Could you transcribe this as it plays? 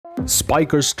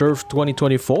Spikers Turf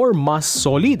 2024 mas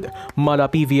solid,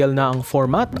 Mala-PVL na ang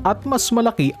format at mas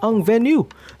malaki ang venue.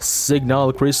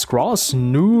 Cignal-Criss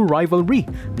new rivalry,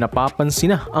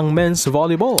 napapansin na ang men's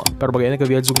volleyball. Pero bago yan,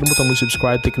 Vheadz, huwag mo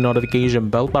subscribe, click notification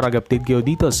bell para update kayo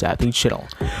dito sa ating channel.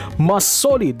 Mas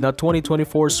solid na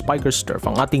 2024 Spikers Turf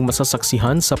ang ating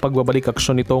masasaksihan sa pagbabalik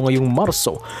aksyon nito ngayong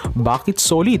Marso. Bakit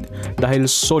solid? Dahil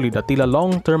solid at tila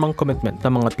long-term ang commitment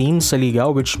ng mga team sa liga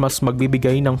which mas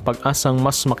magbibigay ng pag-asang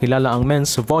mas makilala ang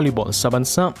men's volleyball sa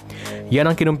bansa. Yan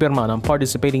ang kinumpirma ng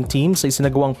participating team sa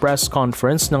isinagawang press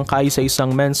conference ng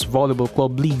kaisa-isang men's volleyball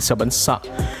club league sa bansa.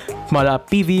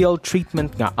 Mala-PVL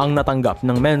treatment nga ang natanggap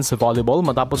ng men's volleyball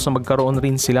matapos na magkaroon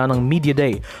rin sila ng media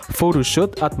day,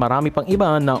 photoshoot at marami pang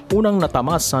iba na unang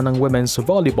natamasa ng women's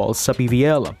volleyball sa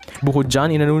PVL. Bukod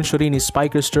dyan, inanunsyo rin ni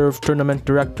Spikers Turf Tournament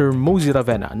Director Mozy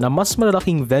Ravena na mas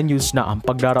malalaking venues na ang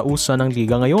pagdarausan ng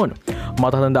liga ngayon.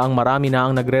 Matatanda ang marami na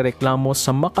ang nagrereklamo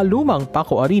sa makalumang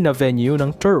Paco Arena venue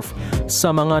ng turf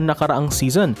sa mga nakaraang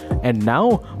season. And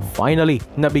now, finally,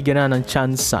 nabigyan na ng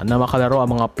tsansa na makalaro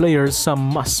ang mga players sa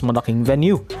mas malaking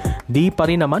venue. Di pa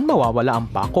rin naman mawawala ang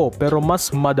Paco pero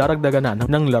mas madaragdagan na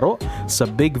ng laro sa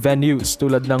big venues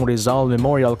tulad ng Rizal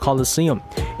Memorial Coliseum,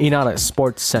 Inares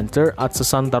Sports Center at sa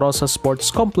Santa Rosa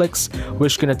Sports Complex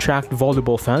which can attract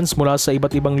volleyball fans mula sa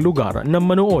iba't ibang lugar na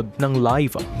manood ng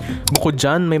live. Bukod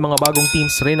dyan, may mga bagong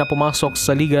teams rin na pumasok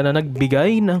sa liga na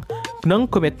nagbigay ng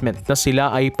commitment na sila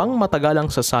ay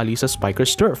pangmatagalang sasali sa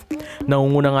Spikers Turf.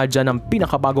 Naunguna nga dyan ang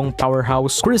pinakabagong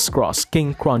powerhouse Criss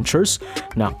King Crunchers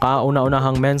na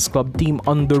kauna-unahang men's club team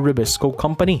under Ribisco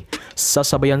Company.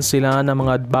 Sasabayan sila ng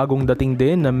mga bagong dating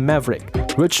din na Maverick,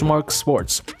 Richmark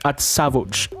Sports at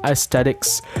Savage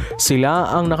Aesthetics. Sila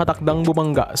ang nakatakdang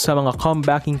bumangga sa mga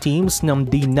comebacking teams ng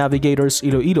The Navigators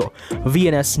Iloilo,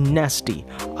 VNS Nasty,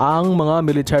 ang mga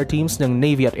military teams ng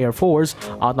Navy at Air Force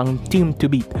at ang team to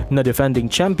beat na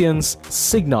defending champions,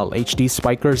 Cignal-HD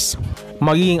Spikers.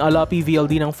 Magiging ala PVL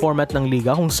din ang format ng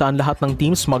liga kung saan lahat ng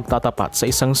teams magtatapat sa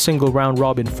isang single round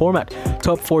robin format.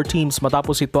 Top 4 teams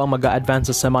matapos ito ang mag-a-advance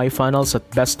sa semifinals at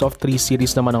best of 3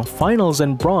 series naman ang finals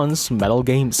and bronze medal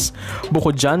games.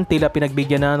 Bukod dyan, tila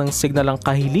pinagbigyan na ng signal ang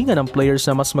kahilingan ng players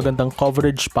na mas magandang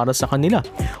coverage para sa kanila.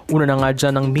 Una na nga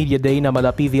dyan ang media day na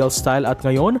Mala-PVL style at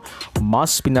ngayon,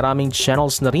 mas pinaraming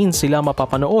channels na rin sila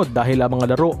mapapanood dahil ang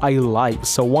mga laro ay live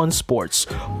sa One Sports,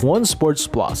 One Sports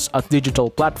Plus at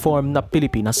digital platform na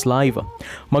Pilipinas Live.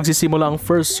 Magsisimula ang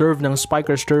first serve ng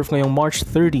Spikers Turf ngayong March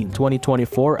 13,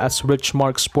 2024 as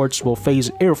Richmark Sports will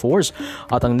face Air Force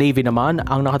at ang Navy naman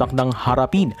ang nakatakdang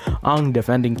harapin ang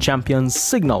defending champions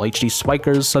Cignal-HD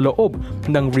Spikers sa loob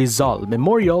ng Rizal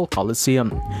Memorial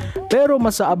Coliseum. Pero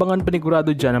masaabangan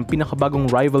panigurado dyan ang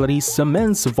pinakabagong rivalry sa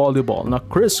men's volleyball na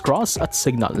Criss at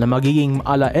Cignal na magiging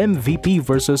ala MVP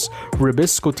versus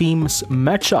Ribisco teams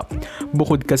matchup.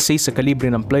 Bukod kasi sa kalibre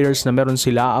ng players na meron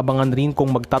sila, abangan rin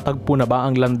kung magtatagpo na ba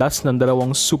ang landas ng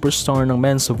dalawang superstar ng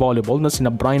men's volleyball na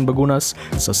sina Brian Bagunas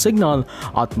sa Cignal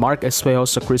at Mark Espejo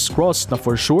sa Criss na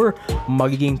for sure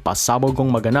magiging pasabog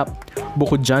kung maganap.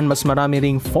 Bukod dyan, mas marami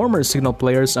ring former Cignal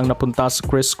players ang napunta sa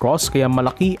Criss kaya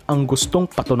malaki ang gustong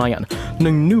patunayan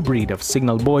ng new breed of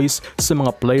Cignal boys sa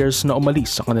mga players na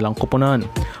umalis sa kanilang koponan.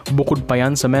 Bukod pa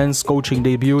yan sa men's coaching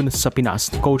debut sa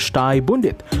Pinas ni Coach Ty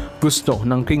Bundit, gusto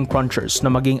ng King Crunchers na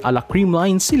maging ala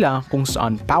creamline sila kung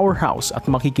saan powerhouse at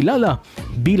makikilala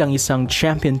bilang isang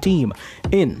champion team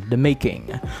in the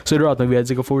making. So throughout the Vheadz,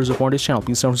 for support this channel,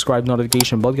 please subscribe,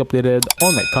 notification bell, get updated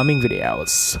on my coming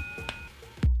videos.